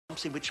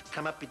which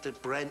come up with a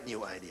brand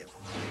new idea.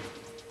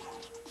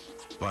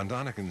 Von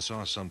Däniken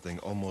saw something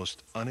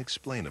almost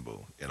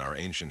unexplainable in our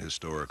ancient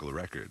historical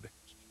record.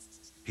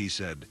 He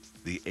said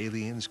the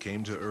aliens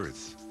came to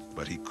Earth,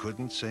 but he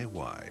couldn't say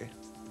why.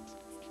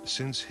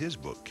 Since his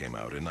book came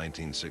out in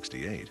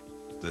 1968,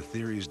 the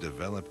theories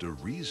developed a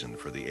reason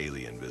for the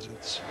alien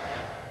visits.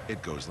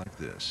 It goes like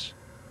this.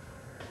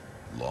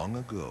 Long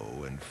ago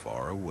and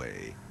far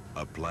away,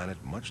 a planet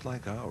much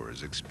like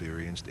ours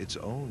experienced its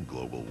own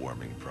global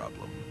warming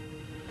problem.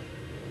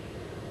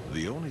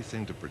 The only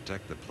thing to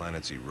protect the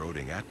planet's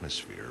eroding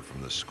atmosphere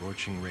from the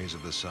scorching rays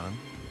of the sun?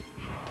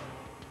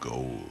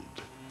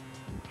 Gold.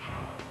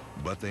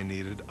 But they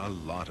needed a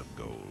lot of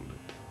gold.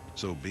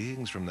 So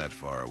beings from that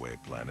faraway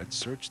planet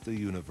searched the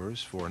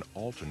universe for an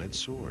alternate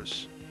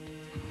source.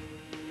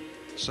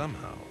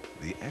 Somehow,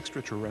 the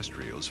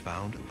extraterrestrials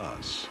found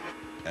us,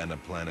 and a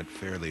planet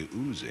fairly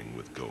oozing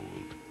with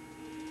gold.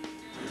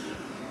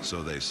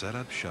 So they set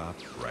up shop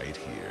right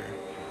here,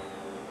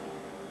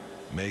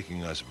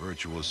 making us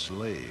virtual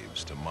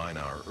slaves to mine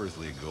our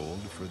earthly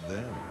gold for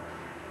them.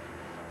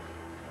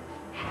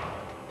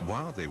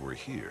 While they were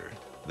here,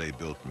 they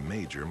built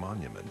major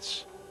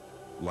monuments,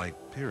 like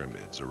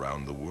pyramids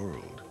around the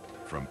world,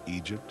 from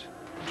Egypt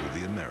to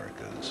the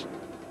Americas.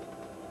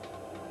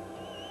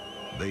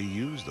 They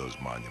used those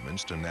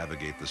monuments to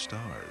navigate the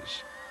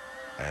stars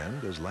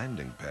and as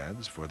landing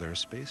pads for their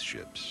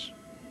spaceships.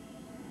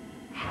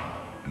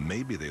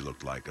 Maybe they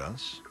looked like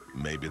us,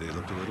 maybe they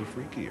looked a little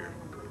freakier.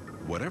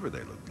 Whatever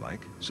they looked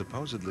like,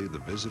 supposedly the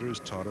visitors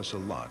taught us a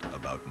lot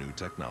about new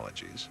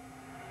technologies.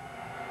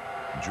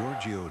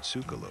 Giorgio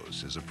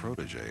Tsoukalos is a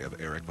protege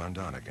of Erich von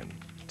Däniken.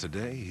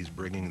 Today, he's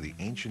bringing the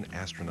ancient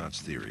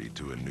astronauts theory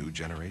to a new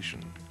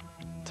generation.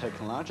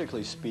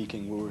 Technologically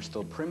speaking, we were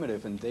still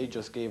primitive, and they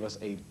just gave us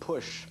a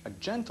push, a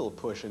gentle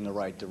push in the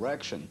right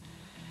direction.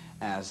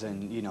 As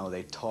in, you know,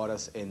 they taught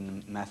us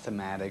in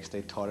mathematics,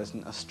 they taught us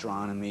in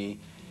astronomy,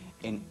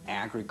 in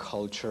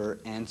agriculture,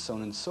 and so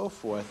on and so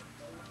forth.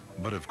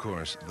 But of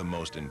course, the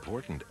most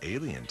important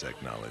alien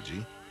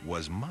technology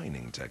was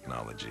mining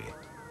technology.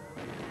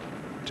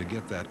 To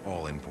get that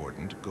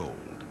all-important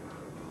gold.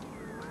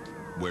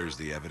 Where's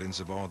the evidence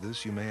of all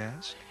this, you may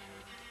ask?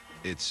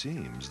 It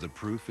seems the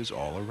proof is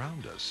all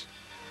around us.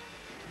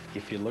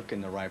 If you look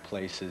in the right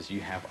places, you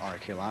have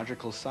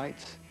archaeological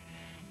sites,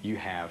 you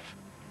have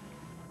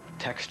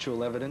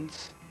textual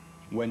evidence.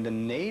 When the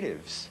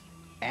natives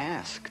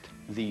asked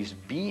these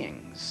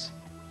beings,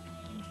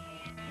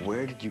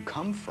 where did you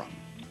come from?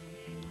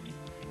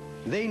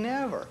 They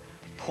never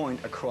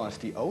point across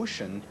the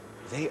ocean.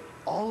 They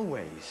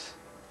always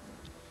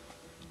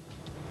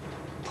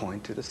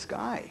point to the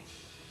sky.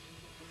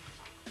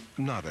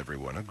 Not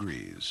everyone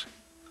agrees.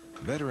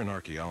 Veteran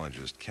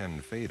archaeologist Ken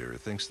Fader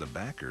thinks the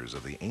backers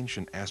of the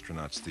ancient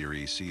astronauts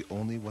theory see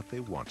only what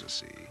they want to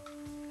see.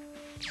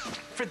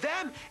 For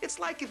them, it's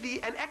like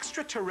an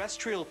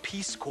extraterrestrial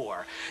Peace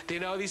Corps.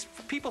 You know, these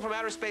people from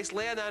outer space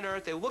land on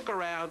Earth, they look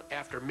around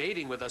after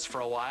mating with us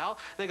for a while,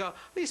 and they go,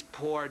 these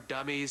poor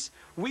dummies,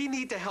 we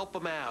need to help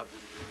them out.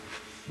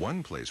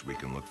 One place we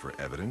can look for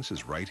evidence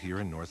is right here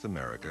in North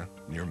America,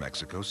 near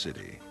Mexico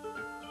City.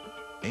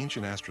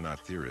 Ancient astronaut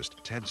theorist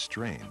Ted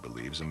Strain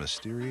believes a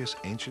mysterious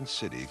ancient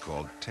city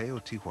called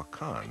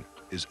Teotihuacan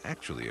is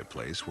actually a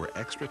place where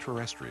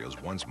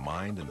extraterrestrials once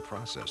mined and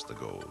processed the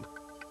gold.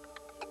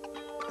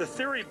 The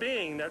theory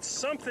being that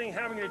something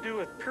having to do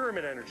with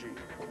pyramid energy,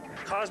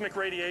 cosmic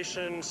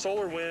radiation,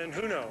 solar wind,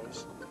 who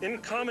knows, in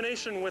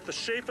combination with the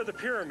shape of the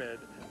pyramid,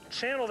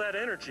 channeled that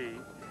energy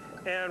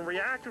and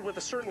reacted with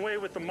a certain way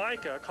with the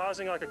mica,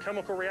 causing like a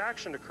chemical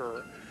reaction to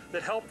occur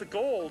that helped the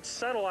gold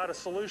settle out of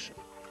solution.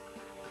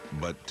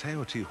 But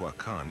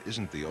Teotihuacan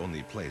isn't the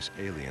only place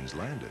aliens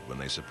landed when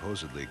they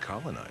supposedly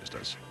colonized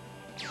us.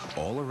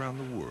 All around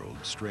the world,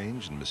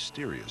 strange and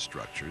mysterious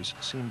structures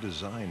seem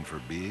designed for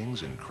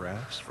beings and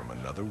crafts from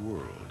another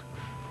world.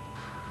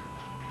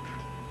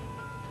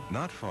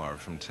 Not far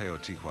from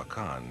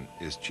Teotihuacan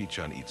is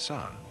Chichen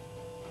Itza,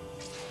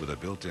 with a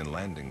built-in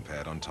landing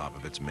pad on top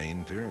of its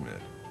main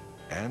pyramid,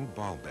 and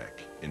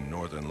Baalbek in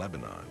northern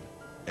Lebanon,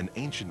 an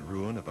ancient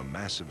ruin of a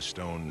massive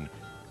stone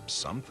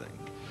something.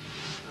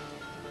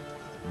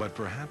 But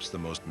perhaps the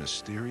most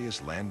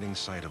mysterious landing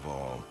site of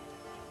all,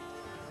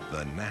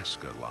 the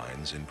Nazca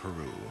Lines in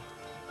Peru.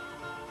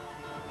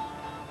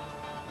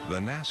 The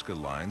Nazca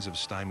Lines have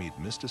stymied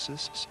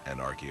mysticists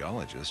and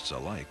archaeologists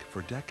alike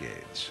for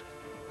decades.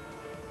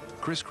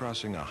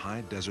 Crisscrossing a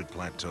high desert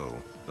plateau,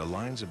 the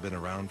lines have been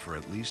around for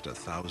at least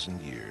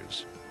 1,000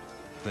 years.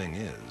 Thing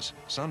is,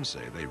 some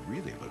say they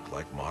really look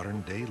like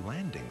modern-day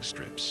landing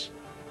strips.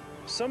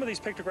 Some of these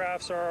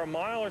pictographs are a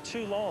mile or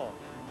two long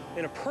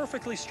in a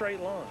perfectly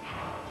straight line.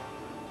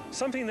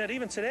 Something that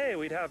even today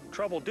we'd have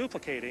trouble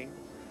duplicating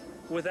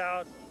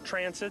without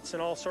transits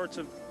and all sorts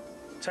of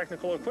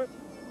technical equipment.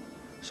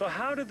 So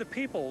how did the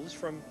peoples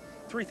from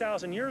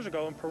 3,000 years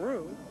ago in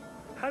Peru,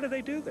 how did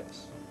they do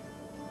this?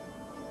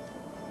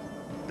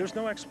 There's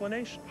no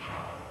explanation.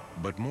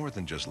 But more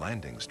than just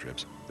landing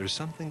strips, there's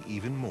something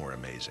even more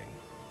amazing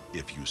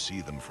if you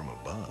see them from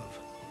above.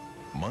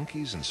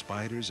 monkeys and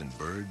spiders and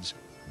birds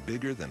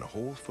bigger than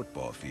whole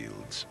football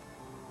fields.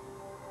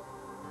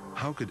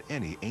 How could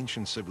any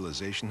ancient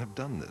civilization have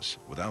done this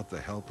without the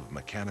help of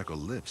mechanical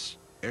lifts,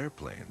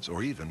 airplanes,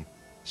 or even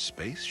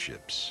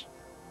spaceships?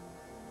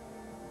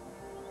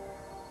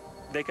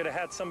 They could have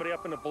had somebody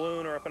up in a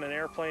balloon or up in an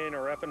airplane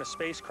or up in a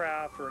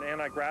spacecraft or an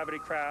anti-gravity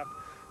craft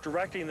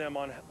directing them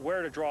on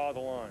where to draw the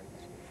lines.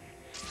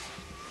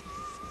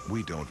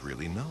 We don't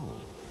really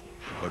know.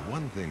 But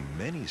one thing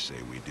many say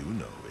we do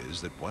know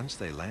is that once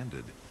they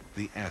landed,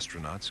 the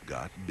astronauts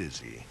got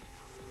busy.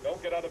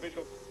 Don't get out of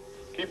visual.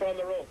 Keep on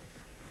the rope.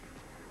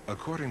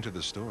 According to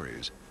the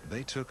stories,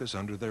 they took us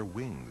under their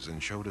wings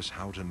and showed us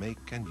how to make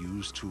and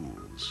use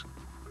tools.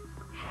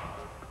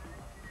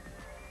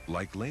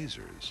 Like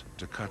lasers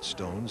to cut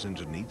stones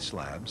into neat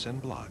slabs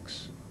and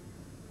blocks.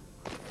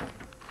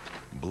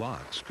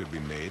 Blocks could be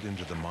made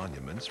into the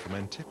monuments from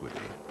antiquity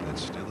that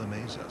still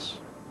amaze us,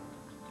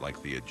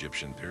 like the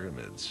Egyptian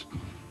pyramids.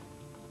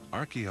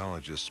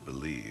 Archaeologists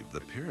believe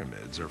the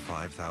pyramids are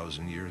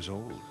 5,000 years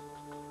old.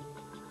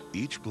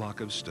 Each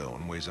block of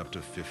stone weighs up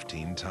to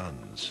 15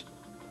 tons.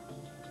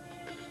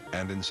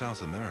 And in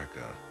South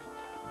America,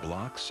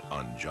 blocks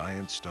on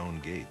giant stone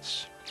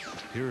gates,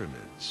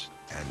 pyramids,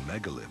 and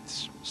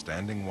megaliths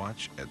standing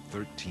watch at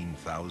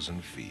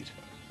 13,000 feet.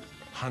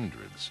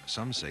 Hundreds,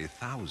 some say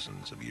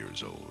thousands of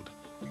years old,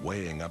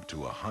 weighing up to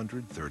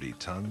 130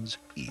 tons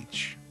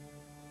each.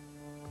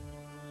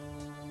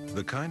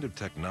 The kind of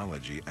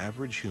technology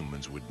average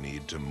humans would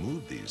need to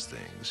move these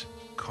things,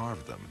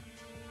 carve them,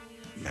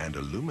 and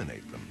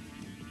illuminate them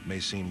may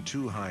seem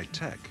too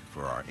high-tech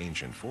for our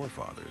ancient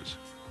forefathers.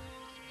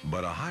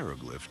 But a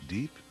hieroglyph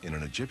deep in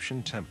an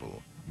Egyptian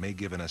temple may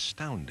give an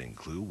astounding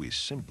clue we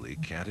simply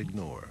can't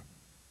ignore.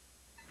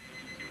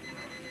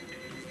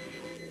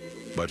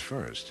 But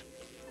first,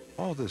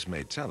 all this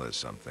may tell us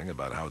something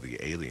about how the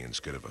aliens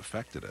could have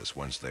affected us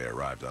once they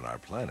arrived on our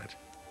planet.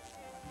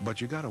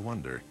 But you gotta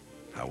wonder,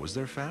 how was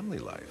their family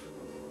life?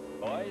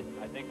 Boys,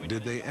 I think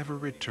Did they ever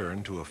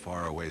return to a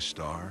faraway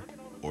star,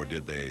 or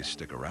did they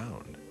stick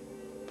around?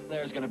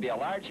 there's going to be a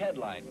large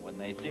headline when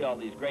they see all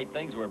these great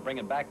things we're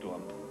bringing back to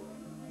them.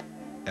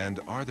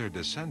 And are their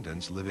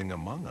descendants living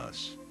among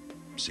us?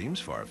 Seems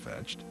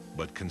far-fetched,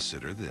 but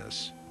consider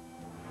this.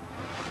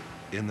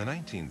 In the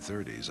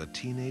 1930s, a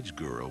teenage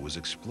girl was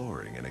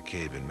exploring in a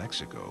cave in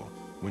Mexico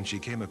when she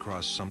came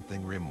across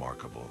something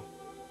remarkable.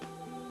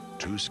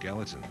 2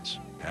 skeletons,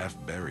 half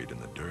buried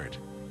in the dirt.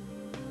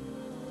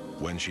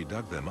 When she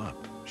dug them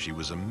up, she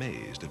was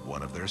amazed at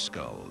one of their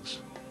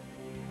skulls.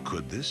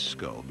 Could this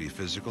skull be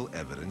physical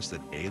evidence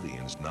that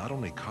aliens not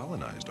only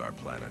colonized our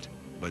planet,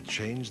 but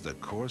changed the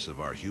course of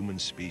our human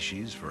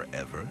species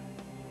forever?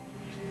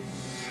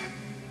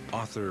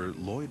 Author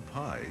Lloyd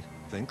Pye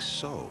thinks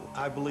so.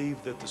 I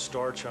believe that the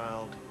Star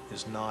Child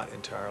is not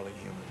entirely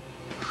human.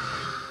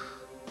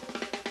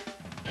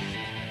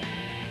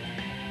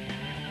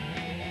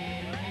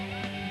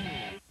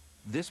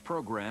 This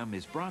program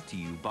is brought to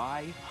you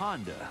by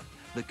Honda,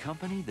 the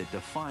company that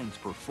defines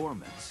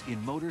performance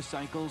in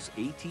motorcycles,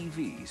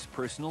 ATVs,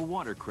 personal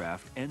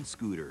watercraft, and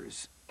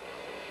scooters.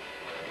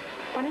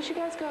 Why don't you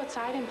guys go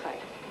outside and play?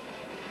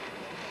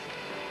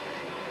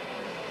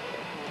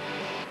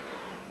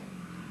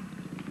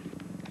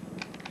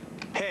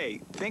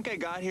 Hey, think I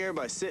got here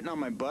by sitting on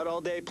my butt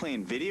all day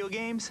playing video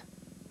games?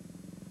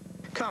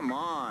 Come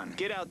on,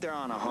 get out there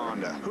on a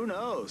Honda. Who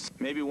knows?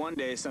 Maybe one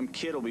day some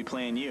kid will be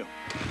playing you.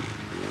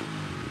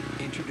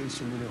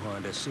 Introducing the new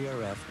Honda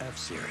CRF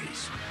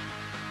F-Series.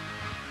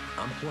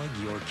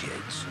 Unplug your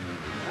kids.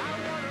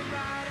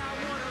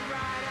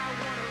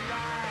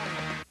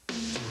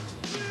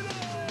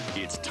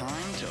 It's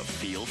time to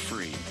feel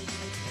free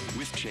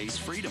with Chase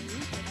Freedom.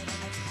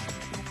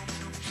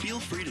 Feel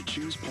free to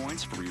choose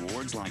points for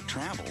rewards like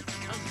travel.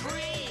 I'm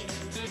free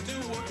to do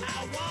what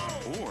I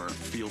want. Or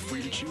feel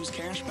free to choose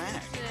cash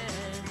back.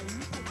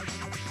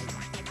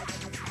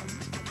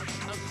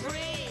 I'm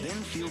free.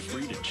 Then feel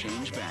free to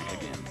change back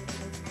again.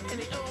 In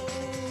the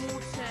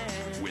old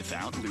time.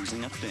 Without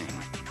losing a thing.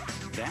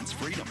 That's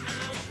freedom.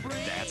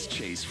 That's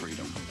Chase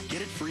Freedom.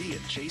 Get it free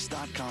at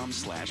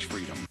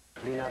chase.com/freedom.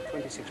 Lena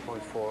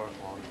 26.4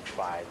 on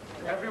 5.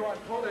 Everyone,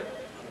 hold it.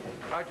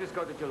 I just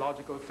got a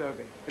geological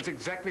survey. It's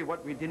exactly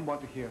what we didn't want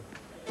to hear.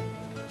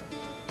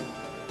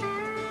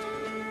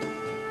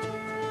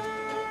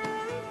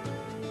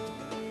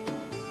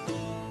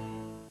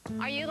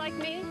 Are you like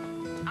me?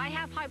 I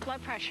have high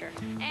blood pressure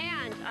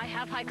and I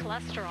have high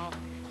cholesterol.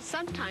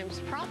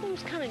 Sometimes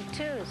problems come in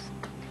twos,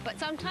 but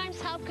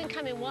sometimes help can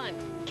come in one.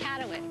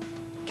 Catawit.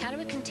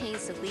 Catawit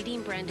contains the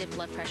leading branded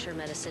blood pressure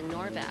medicine,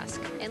 Norvasc,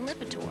 and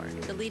Lipitor,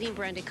 the leading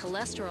branded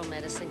cholesterol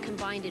medicine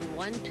combined in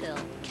one pill,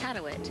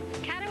 Catawit.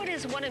 Catawit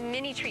is one of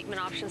many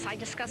treatment options I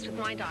discussed with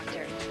my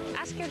doctor.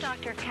 Ask your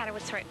doctor if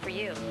Catawit's right for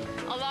you.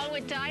 Along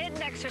with diet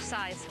and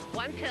exercise,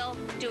 one pill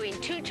doing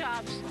 2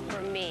 jobs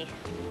for me.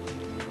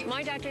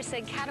 My doctor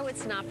said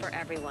Catawit's not for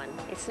everyone.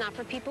 It's not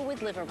for people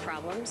with liver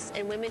problems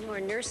and women who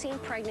are nursing,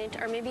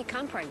 pregnant, or may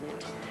become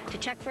pregnant. To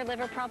check for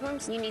liver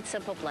problems, you need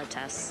simple blood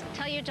tests.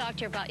 Tell your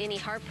doctor about any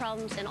heart heart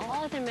problems and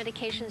all other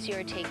medications you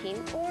are taking,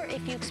 or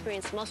if you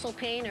experience muscle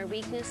pain or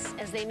weakness,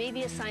 as they may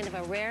be a sign of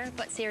a rare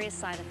but serious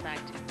side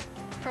effect.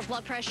 For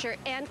blood pressure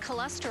and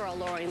cholesterol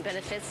lowering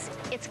benefits,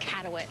 it's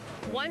Catawit.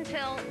 1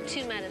 pill,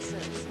 2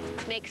 medicines.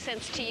 Makes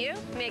sense to you,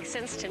 makes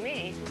sense to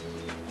me.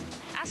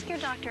 Ask your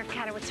doctor if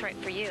Catawit's right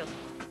for you.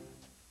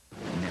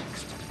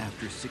 Next,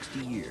 after 60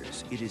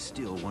 years, it is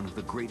still one of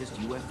the greatest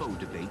UFO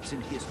debates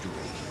in history.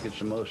 It's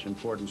the most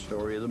important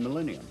story of the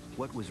millennium.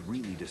 What was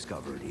really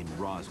discovered in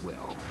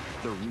Roswell?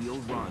 The real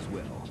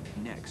Roswell.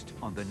 Next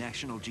on the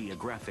National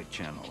Geographic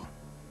Channel.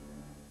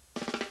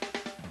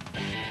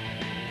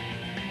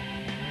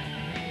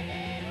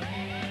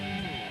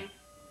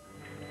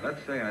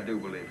 Let's say I do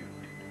believe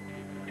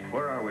you.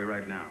 Where are we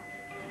right now?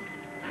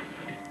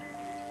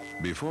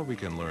 Before we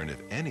can learn if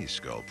any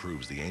skull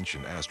proves the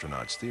ancient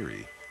astronauts'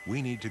 theory,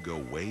 we need to go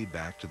way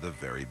back to the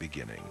very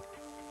beginning.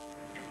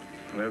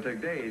 It'll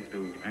take days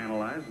to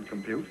analyze and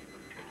compute.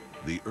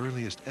 The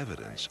earliest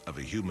evidence of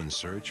a human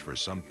search for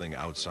something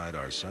outside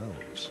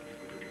ourselves.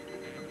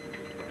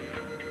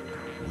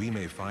 We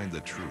may find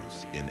the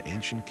truth in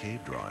ancient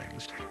cave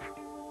drawings.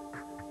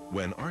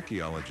 When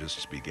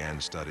archaeologists began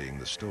studying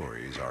the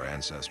stories our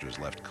ancestors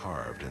left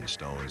carved in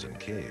stones and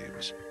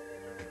caves,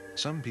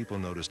 some people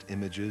noticed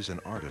images and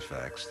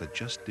artifacts that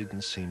just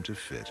didn't seem to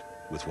fit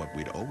with what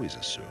we'd always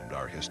assumed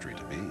our history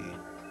to be.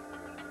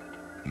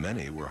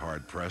 Many were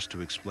hard-pressed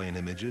to explain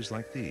images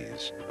like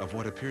these of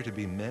what appear to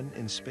be men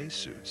in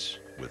spacesuits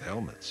with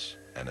helmets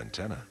and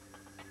antennae.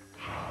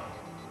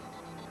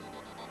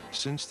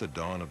 Since the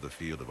dawn of the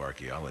field of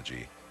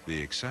archaeology,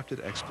 the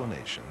accepted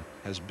explanation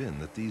has been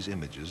that these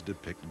images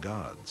depict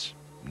gods,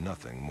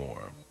 nothing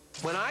more.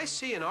 When I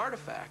see an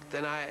artifact,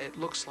 then it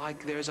looks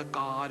like there's a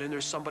god and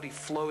there's somebody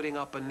floating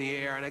up in the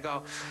air, and I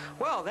go,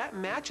 well, that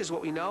matches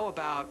what we know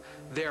about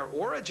their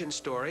origin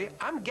story.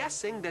 I'm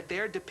guessing that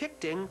they're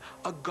depicting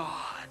a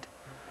god.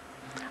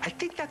 I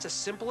think that's a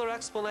simpler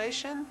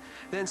explanation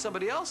than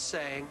somebody else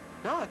saying,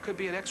 no, it could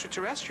be an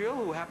extraterrestrial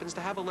who happens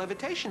to have a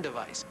levitation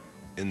device.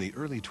 In the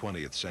early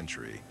 20th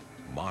century,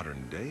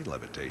 modern-day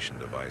levitation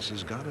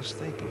devices got us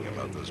thinking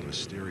about those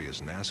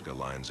mysterious Nazca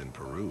Lines in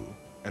Peru,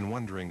 and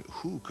wondering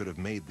who could have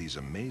made these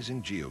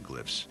amazing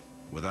geoglyphs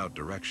without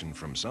direction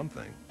from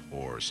something,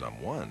 or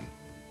someone,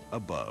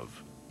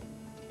 above.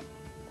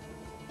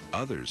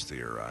 Others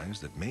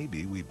theorize that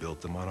maybe we built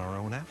them on our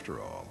own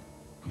after all,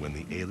 when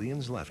the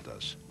aliens left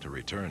us to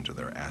return to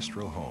their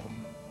astral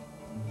home.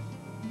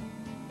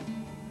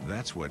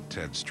 That's what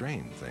Ted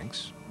Strain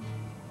thinks.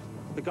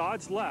 The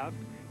gods left,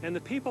 and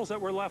the peoples that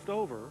were left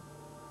over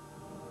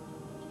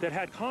that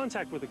had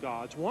contact with the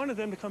gods wanted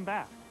them to come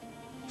back.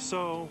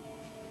 So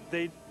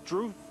they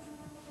drew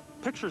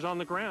pictures on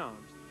the ground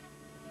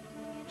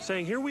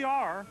saying, here we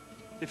are.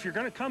 If you're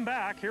going to come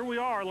back, here we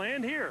are.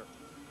 Land here.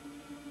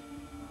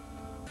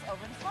 Over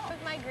the phone.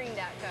 With my Green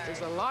Dot card.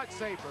 It's a lot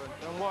safer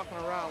than walking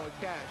around with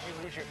cash.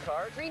 You lose your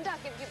card? Green Dot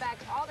gives you back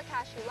all the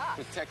cash you lost.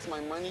 Protects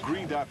my money.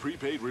 Green Dot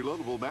prepaid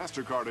reloadable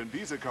MasterCard and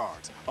Visa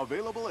cards.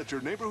 Available at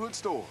your neighborhood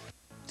store.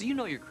 Do you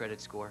know your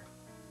credit score?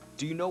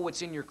 Do you know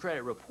what's in your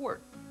credit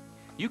report?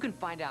 You can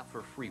find out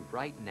for free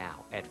right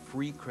now at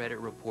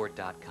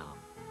freecreditreport.com.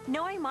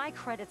 Knowing my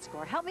credit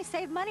score helped me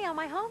save money on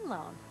my home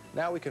loan.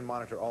 Now we can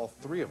monitor all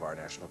 3 of our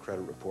national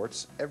credit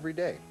reports every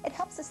day. It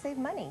helps us save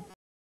money.